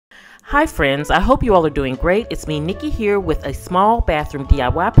Hi friends, I hope you all are doing great. It's me, Nikki, here with a small bathroom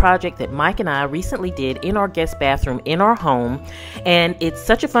DIY project that Mike and I recently did in our guest bathroom in our home. And it's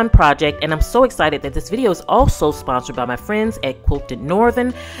such a fun project, and I'm so excited that this video is also sponsored by my friends at Quilted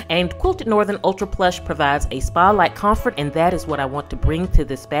Northern. And Quilted Northern Ultra Plush provides a spa-like comfort, and that is what I want to bring to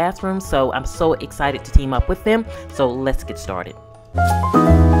this bathroom. So I'm so excited to team up with them. So let's get started.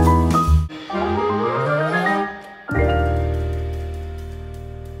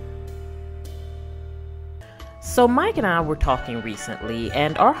 So Mike and I were talking recently,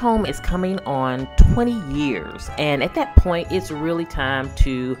 and our home is coming on 20 years, and at that point it's really time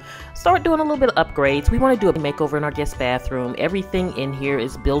to start doing a little bit of upgrades. We want to do a makeover in our guest bathroom. Everything in here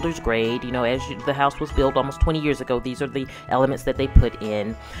is builder's grade. You know, the house was built almost 20 years ago, these are the elements that they put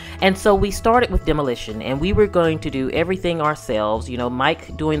in. And so we started with demolition, and we were going to do everything ourselves. You know,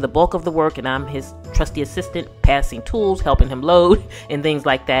 Mike doing the bulk of the work, and I'm his trusty assistant, passing tools, helping him load and things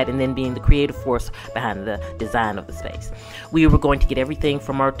like that, and then being the creative force behind the design of the space. We were going to get everything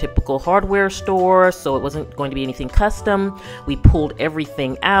from our typical hardware store, so it wasn't going to be anything custom. We pulled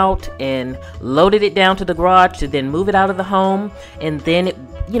everything out and loaded it down to the garage to then move it out of the home, and then it,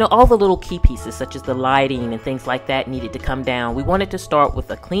 you know, all the little key pieces such as the lighting and things like that needed to come down. We wanted to start with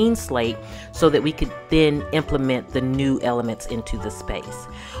a clean slate so that we could then implement the new elements into the space.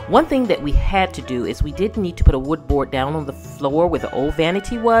 One thing that we had to do is we did need to put a wood board down on the floor where the old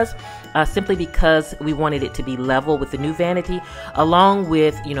vanity was, simply because we wanted it to be level with the new vanity, along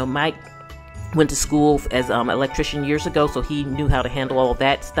with, you know, Mike went to school as an electrician years ago, so he knew how to handle all of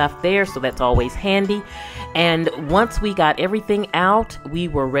that stuff there, so that's always handy. And once we got everything out, we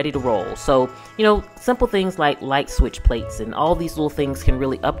were ready to roll. So, you know, simple things like light switch plates and all these little things can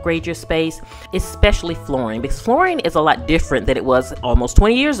really upgrade your space, especially flooring, because flooring is a lot different than it was almost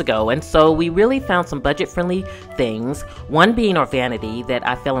 20 years ago. And so we really found some budget-friendly things, one being our vanity that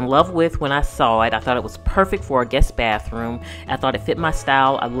I fell in love with when I saw it. I thought it was perfect for a guest bathroom. I thought it fit my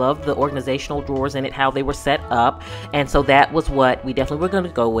style. I loved the organizational drawers in it, how they were set up, and so that was what we definitely were going to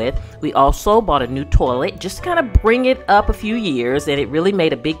go with. We also bought a new toilet just to kind of bring it up a few years, and it really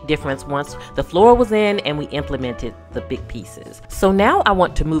made a big difference once the floor was in and we implemented the big pieces. So now I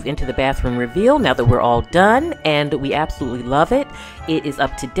want to move into the bathroom reveal now that we're all done, and we absolutely love it. It is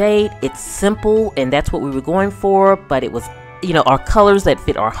up to date, it's simple, and that's what we were going for, but it was, you know, our colors that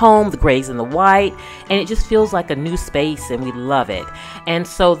fit our home, the grays and the white, and it just feels like a new space, and we love it. And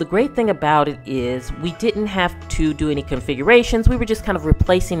so the great thing about it is we didn't have to do any configurations. We were just kind of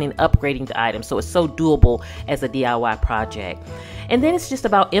replacing and upgrading the items, so it's so doable as a DIY project. And then it's just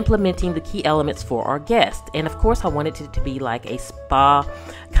about implementing the key elements for our guests. And of course I wanted it to be like a spa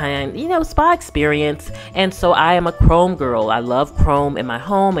kind, you know, spa experience. And so I am a chrome girl. I love chrome in my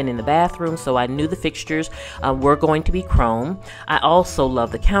home and in the bathroom, so I knew the fixtures were going to be chrome. I also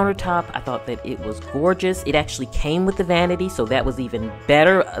love the countertop. I thought that it was gorgeous. It actually came with the vanity, so that was even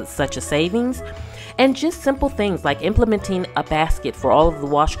better, such a savings. And just simple things like implementing a basket for all of the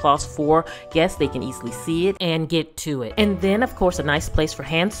washcloths for guests. They can easily see it and get to it. And then of course a nice place for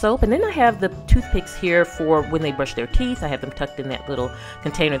hand soap. And then I have the toothpicks here for when they brush their teeth. I have them tucked in that little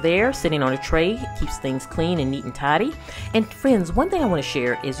container there, sitting on a tray. It keeps things clean and neat and tidy. And friends, one thing I want to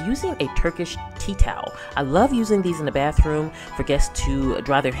share is using a Turkish tea towel. I love using these in the bathroom for guests to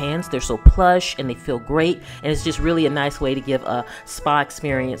dry their hands. They're so plush and they feel great, and it's just really a nice way to give a spa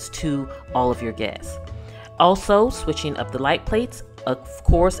experience to all of your guests. Also, switching up the light plates, of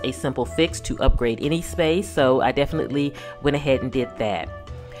course, a simple fix to upgrade any space, so I definitely went ahead and did that.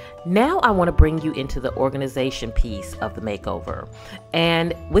 Now I want to bring you into the organization piece of the makeover.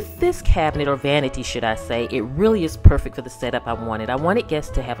 And with this cabinet, or vanity should I say, it really is perfect for the setup I wanted. I wanted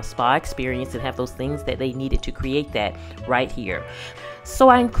guests to have a spa experience and have those things that they needed to create that right here. So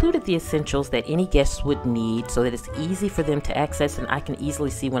I included the essentials that any guests would need so that it's easy for them to access and I can easily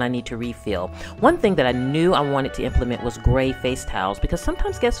see when I need to refill. One thing that I knew I wanted to implement was gray face towels, because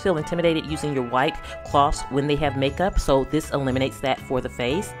sometimes guests feel intimidated using your white cloths when they have makeup, so this eliminates that for the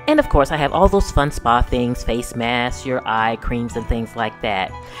face. And of course I have all those fun spa things, face masks, your eye creams and things like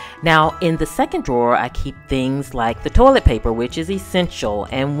that. Now in the second drawer I keep things like the toilet paper, which is essential,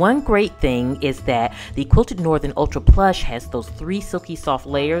 and one great thing is that the Quilted Northern Ultra Plush has those 3 silky soft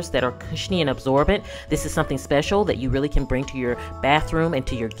layers that are cushiony and absorbent. This is something special that you really can bring to your bathroom and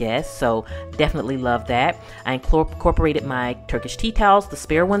to your guests, so definitely love that. I incorporated my Turkish tea towels, the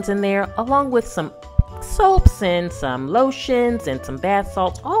spare ones in there, along with some soaps and some lotions and some bath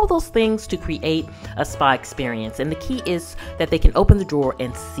salts, all those things to create a spa experience. And the key is that they can open the drawer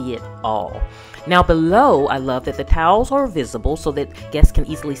and see it all. Now below, I love that the towels are visible so that guests can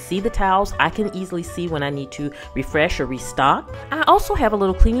easily see the towels. I can easily see when I need to refresh or restock. I also have a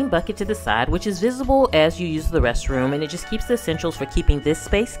little cleaning bucket to the side, which is visible as you use the restroom, and it just keeps the essentials for keeping this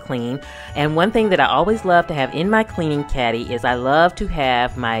space clean. And one thing that I always love to have in my cleaning caddy is I love to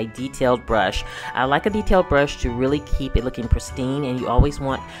have my detailed brush. I like a detailed brush to really keep it looking pristine, and you always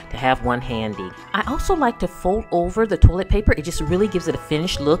want to have one handy. I also like to fold over the toilet paper. It just really gives it a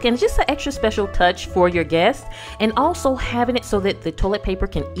finished look, and it's just an extra special touch for your guests. And also having it so that the toilet paper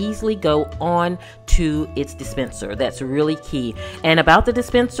can easily go on to its dispenser. That's really key. And about the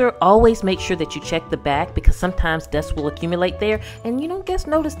dispenser, always make sure that you check the back, because sometimes dust will accumulate there, and you don't guys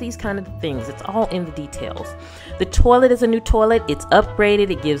notice these kind of things. It's all in the details. The toilet is a new toilet. It's upgraded.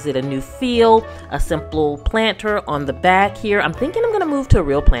 It gives it a new feel. A simple planter on the back here. I'm thinking I'm going to move to a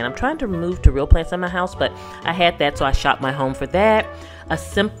real plant. I'm trying to move to real plants in my house, but I had that, so I shopped my home for that. A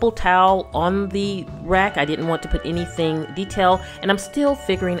simple towel on the rack. I didn't want to put anything detail, and I'm still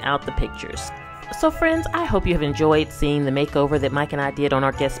figuring out the pictures. So friends, I hope you have enjoyed seeing the makeover that Mike and I did on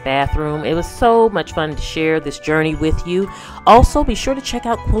our guest bathroom. It was so much fun to share this journey with you. Also, be sure to check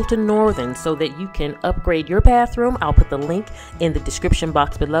out Quilton Northern so that you can upgrade your bathroom. I'll put the link in the description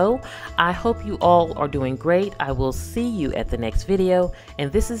box below. I hope you all are doing great. I will see you at the next video.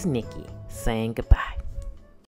 And this is Nikki saying goodbye.